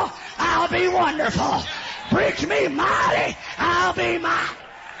wonderful, I'll be wonderful. Preach me mighty, I'll be mighty.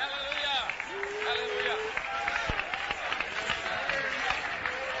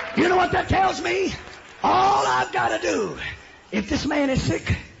 You know what that tells me? All I've got to do, if this man is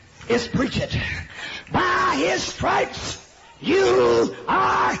sick, is preach it. By his stripes, you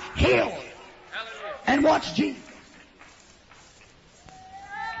are healed. And watch Jesus.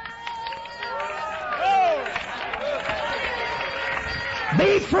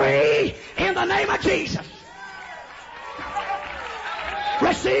 Be free in the name of Jesus.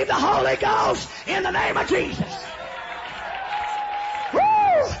 Receive the Holy Ghost in the name of Jesus.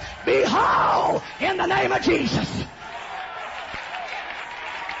 Woo! Be whole in the name of Jesus.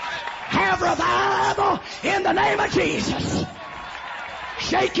 Have revival in the name of Jesus.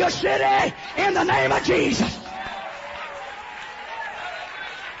 Shake your city in the name of Jesus.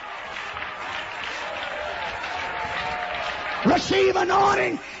 Receive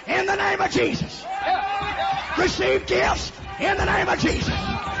anointing in the name of Jesus. Receive gifts in the name of Jesus.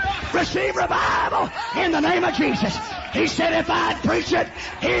 Receive revival in the name of Jesus. He said if I'd preach it,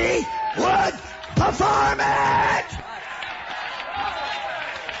 he would perform it.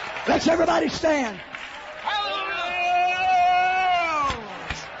 Let's everybody stand.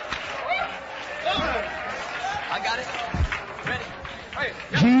 I got it.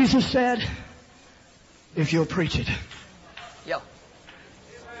 Ready. Jesus said, if you'll preach it, Yo.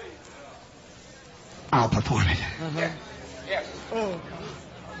 I'll perform it. Yes.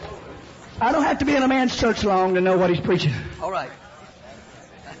 I don't have to be in a man's church long to know what he's preaching. All right.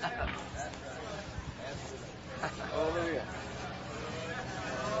 Hallelujah.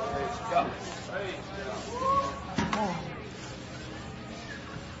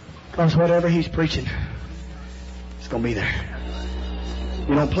 Because whatever he's preaching, it's going to be there.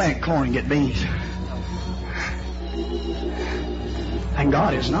 You don't plant corn and get beans. And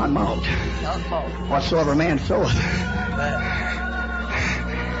God is not mocked. Not fault. Whatsoever man soweth.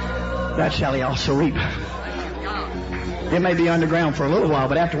 that shall he also reap. It may be underground for a little while,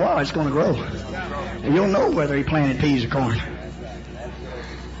 but after a while it's going to grow. And you'll know whether he planted peas or corn.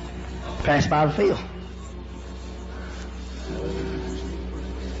 Pass by the field.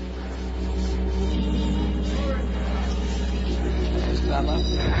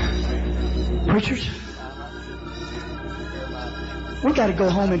 Preachers, we got to go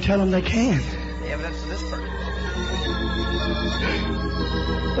home and tell them they can. The evidence of this person.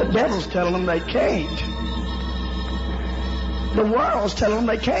 The devil's telling them they can't. The world's telling them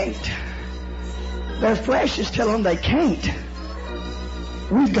they can't. Their flesh is telling them they can't.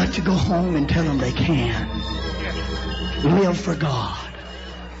 We've got to go home and tell them they can. Live for God.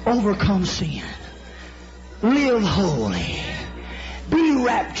 Overcome sin. Live holy. Be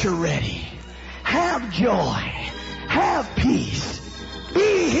rapture ready. Have joy. Have peace.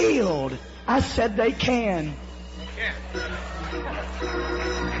 Be healed. I said they can.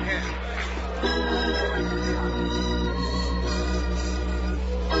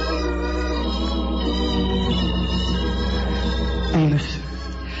 Amos.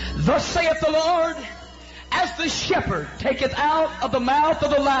 Thus saith the Lord, as the shepherd taketh out of the mouth of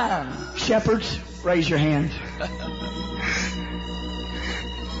the lion. Shepherds, raise your hands.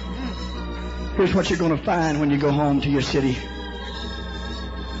 Here's what you're going to find when you go home to your city.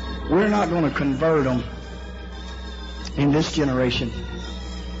 We're not going to convert them in this generation.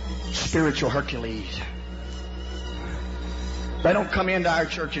 Spiritual Hercules. They don't come into our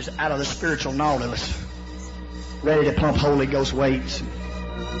churches out of the spiritual Nautilus, ready to pump Holy Ghost weights,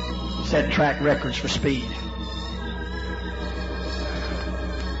 set track records for speed.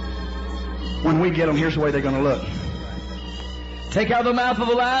 When we get them, here's the way they're going to look. Take out of the mouth of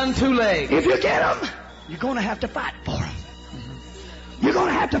the lion 2 legs. If you get them, you're going to have to fight for them. You're going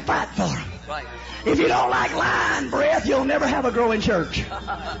to have to fight for them. Right. If you don't like lion breath, you'll never have a growing church.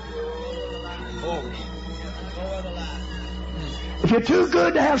 If you're too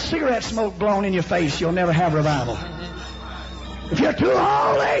good to have cigarette smoke blown in your face, you'll never have revival. If you're too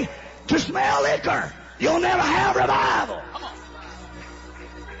holy to smell liquor, you'll never have revival.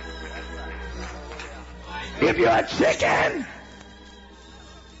 If you're a chicken,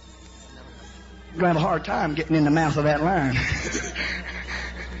 you're going to have a hard time getting in the mouth of that lion.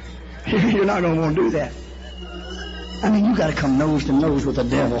 You're not going to want to do that. I mean, you got to come nose to nose with the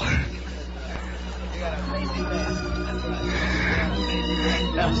devil.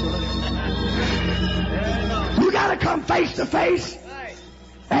 You got to come face to face,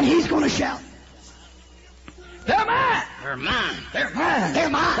 and he's going to shout, "They're mine! They're mine! They're mine! They're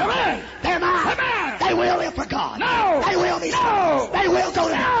mine! They're mine! They're mine! They're mine! They will live for God! No! They will be saved! They will go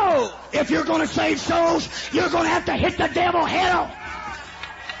down! No! If you're going to save souls, you're going to have to hit the devil head on!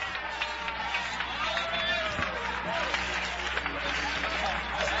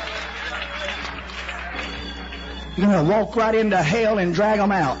 You're going to walk right into hell and drag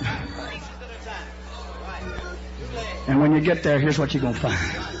them out. And when you get there, here's what you're going to find.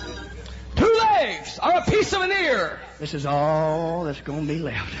 2 legs or a piece of an ear. This is all that's going to be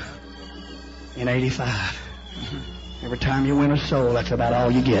left in 85. Every time you win a soul, that's about all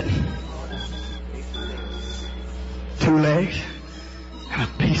you get. 2 legs and a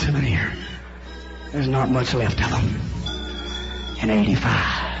piece of an ear. There's not much left of them in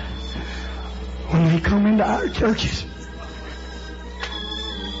 85. When they come into our churches,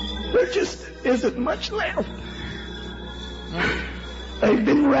 there just isn't much left. They've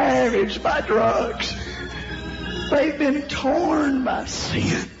been ravaged by drugs. They've been torn by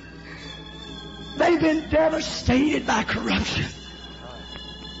sin. They've been devastated by corruption.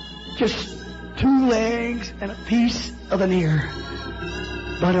 Just 2 legs and a piece of an ear.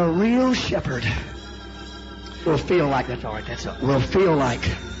 But a real shepherd will feel like that's all right. Will feel like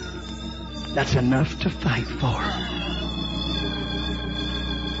that's enough to fight for.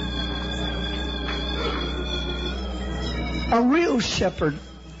 A real shepherd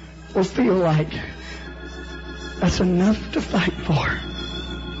will feel like that's enough to fight for.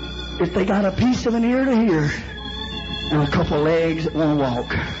 If they got a piece of an ear to hear and a couple legs that won't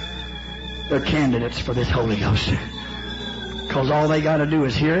walk, they're candidates for this Holy Ghost. Because all they got to do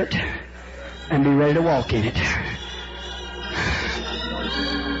is hear it and be ready to walk in it.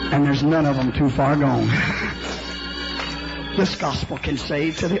 And there's none of them too far gone. This gospel can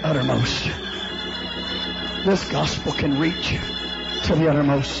save to the uttermost. This gospel can reach to the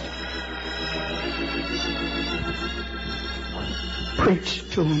uttermost. Preach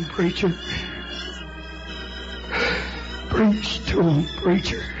to them, preacher. Preach to them,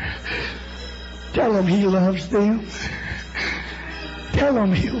 preacher. Tell them he loves them. Tell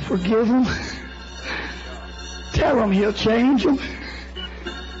them he'll forgive them. Tell them he'll change them.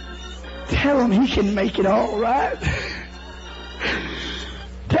 Tell him he can make it all right.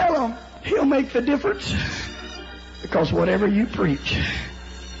 Tell him he'll make the difference. Because whatever you preach,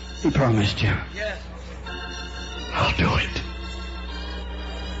 he promised you. Yes. I'll do it.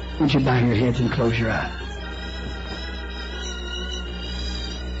 Would you bow your heads and close your eyes?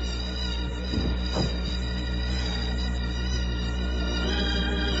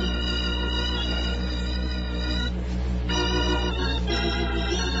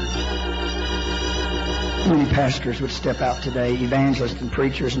 Many pastors would step out today, evangelists and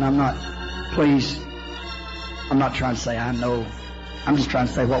preachers, and I'm not trying to say I know. I'm just trying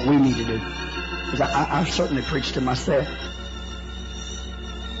to say what we need to do. Because I've certainly preached to myself.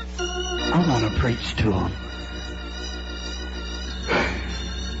 I want to preach to them.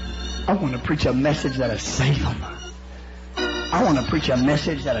 I want to preach a message that'll save them. I want to preach a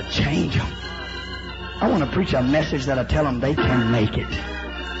message that'll change them. I want to preach a message that'll tell them they can make it.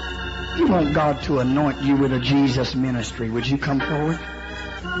 You want God to anoint you with a Jesus ministry. Would you come forward?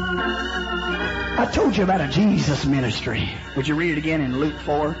 I told you about a Jesus ministry. Would you read it again in Luke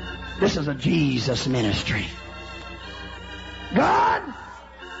 4? This is a Jesus ministry. God,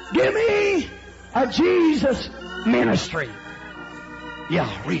 give me a Jesus ministry.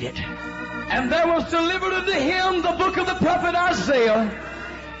 Yeah, read it. And there was delivered unto him the book of the prophet Isaiah.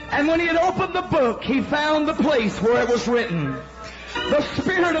 And when he had opened the book, he found the place where it was written, the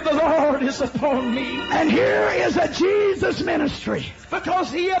Spirit of the Lord is upon me. And here is a Jesus ministry.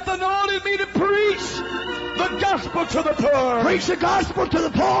 Because he hath anointed me to preach the gospel to the poor. Preach the gospel to the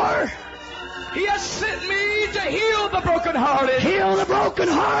poor. He has sent me to heal the brokenhearted. Heal the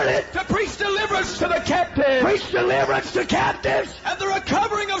brokenhearted. To preach deliverance to the captives. Preach deliverance to captives. And the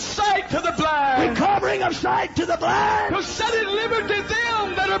recovering of sight to the blind. Recovering of sight to the blind. To set at liberty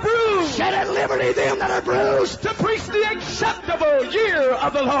them that are bruised. Set at liberty them that are bruised. To preach the acceptable year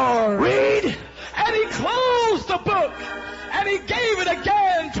of the Lord. Read. And he closed the book. And he gave it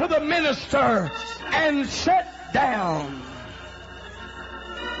again to the minister. And sat down.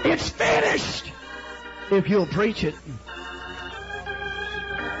 It's finished. If you'll preach it.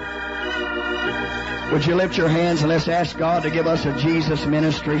 Would you lift your hands and let's ask God to give us a Jesus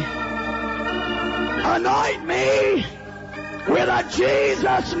ministry? Anoint me with a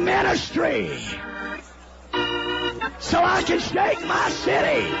Jesus ministry so I can shake my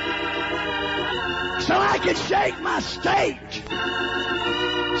city, so I can shake my state,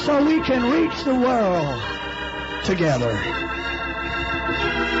 so we can reach the world together.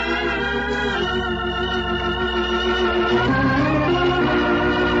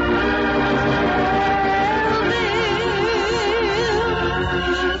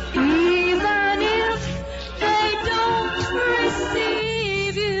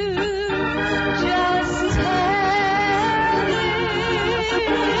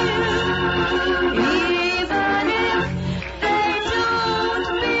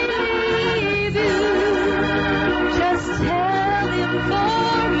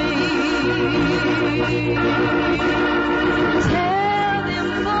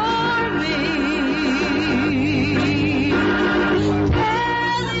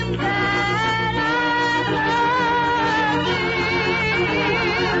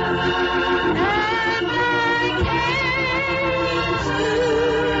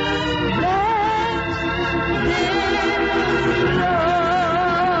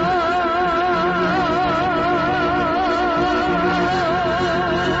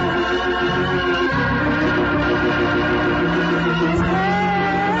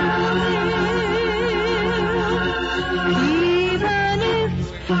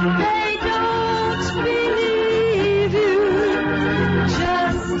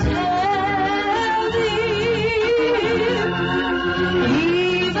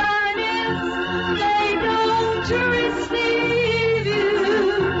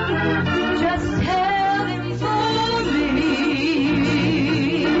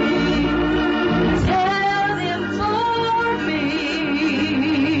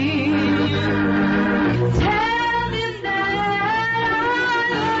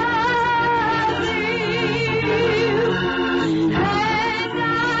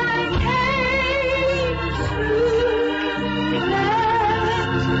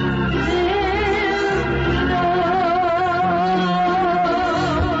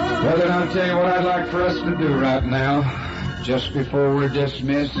 Just before we're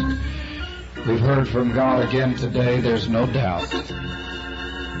dismissed, we've heard from God again today, there's no doubt.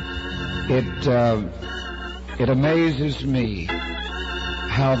 It amazes me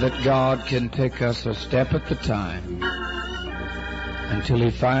how that God can take us a step at a time until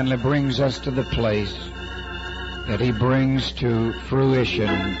He finally brings us to the place that He brings to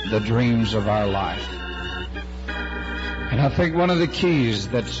fruition the dreams of our life. And I think one of the keys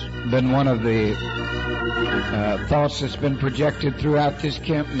that's been one of the thoughts that's been projected throughout this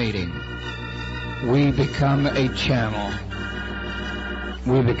camp meeting, we become a channel.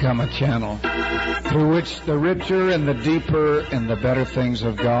 We become a channel through which the richer and the deeper and the better things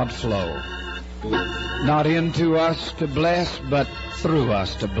of God flow. Not into us to bless, but through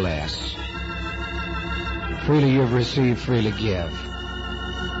us to bless. Freely you've received, freely give.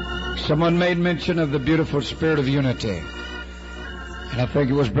 Someone made mention of the beautiful spirit of unity. And I think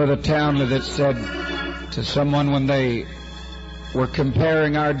it was Brother Townley that said to someone when they were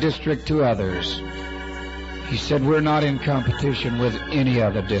comparing our district to others, he said, we're not in competition with any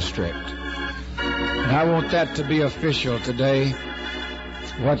other district. And I want that to be official today.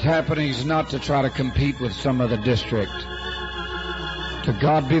 What's happening is not to try to compete with some other district. To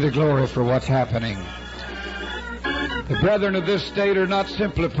God be the glory for what's happening. The brethren of this state are not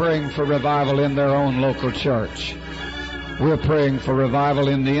simply praying for revival in their own local church. We're praying for revival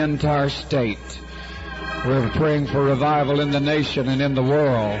in the entire state. We're praying for revival in the nation and in the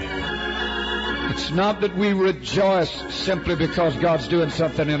world. It's not that we rejoice simply because God's doing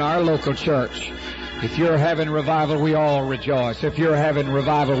something in our local church. If you're having revival, we all rejoice. If you're having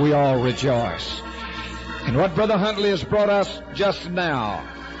revival, we all rejoice. And what Brother Huntley has brought us just now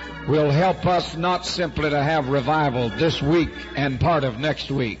will help us not simply to have revival this week and part of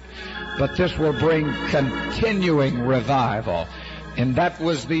next week, but this will bring continuing revival. And that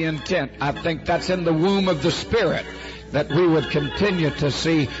was the intent. I think that's in the womb of the Spirit, that we would continue to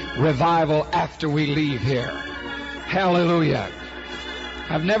see revival after we leave here. Hallelujah.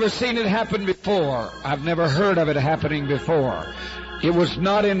 I've never seen it happen before. I've never heard of it happening before. It was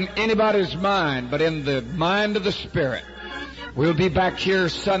not in anybody's mind, but in the mind of the Spirit. We'll be back here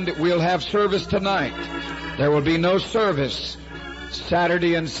Sunday. We'll have service tonight. There will be no service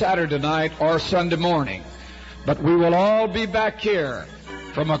Saturday and Saturday night or Sunday morning. But we will all be back here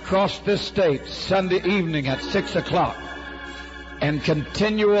from across this state Sunday evening at 6 o'clock. And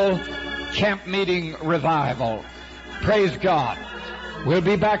continual camp meeting revival. Praise God. We'll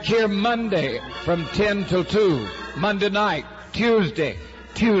be back here Monday from 10 till 2. Monday night, Tuesday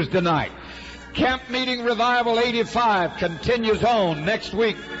night. Camp meeting revival 85 continues on next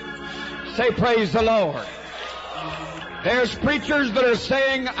week. Say praise the Lord. There's preachers that are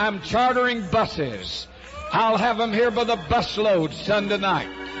saying, I'm chartering buses. I'll have them here by the busload Sunday night.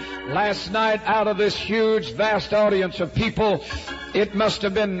 Last night, out of this huge, vast audience of people, it must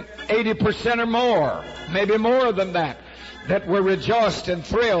have been 80% or more, maybe more than that were rejoiced and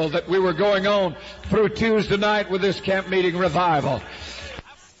thrilled that we were going on through Tuesday night with this camp meeting revival.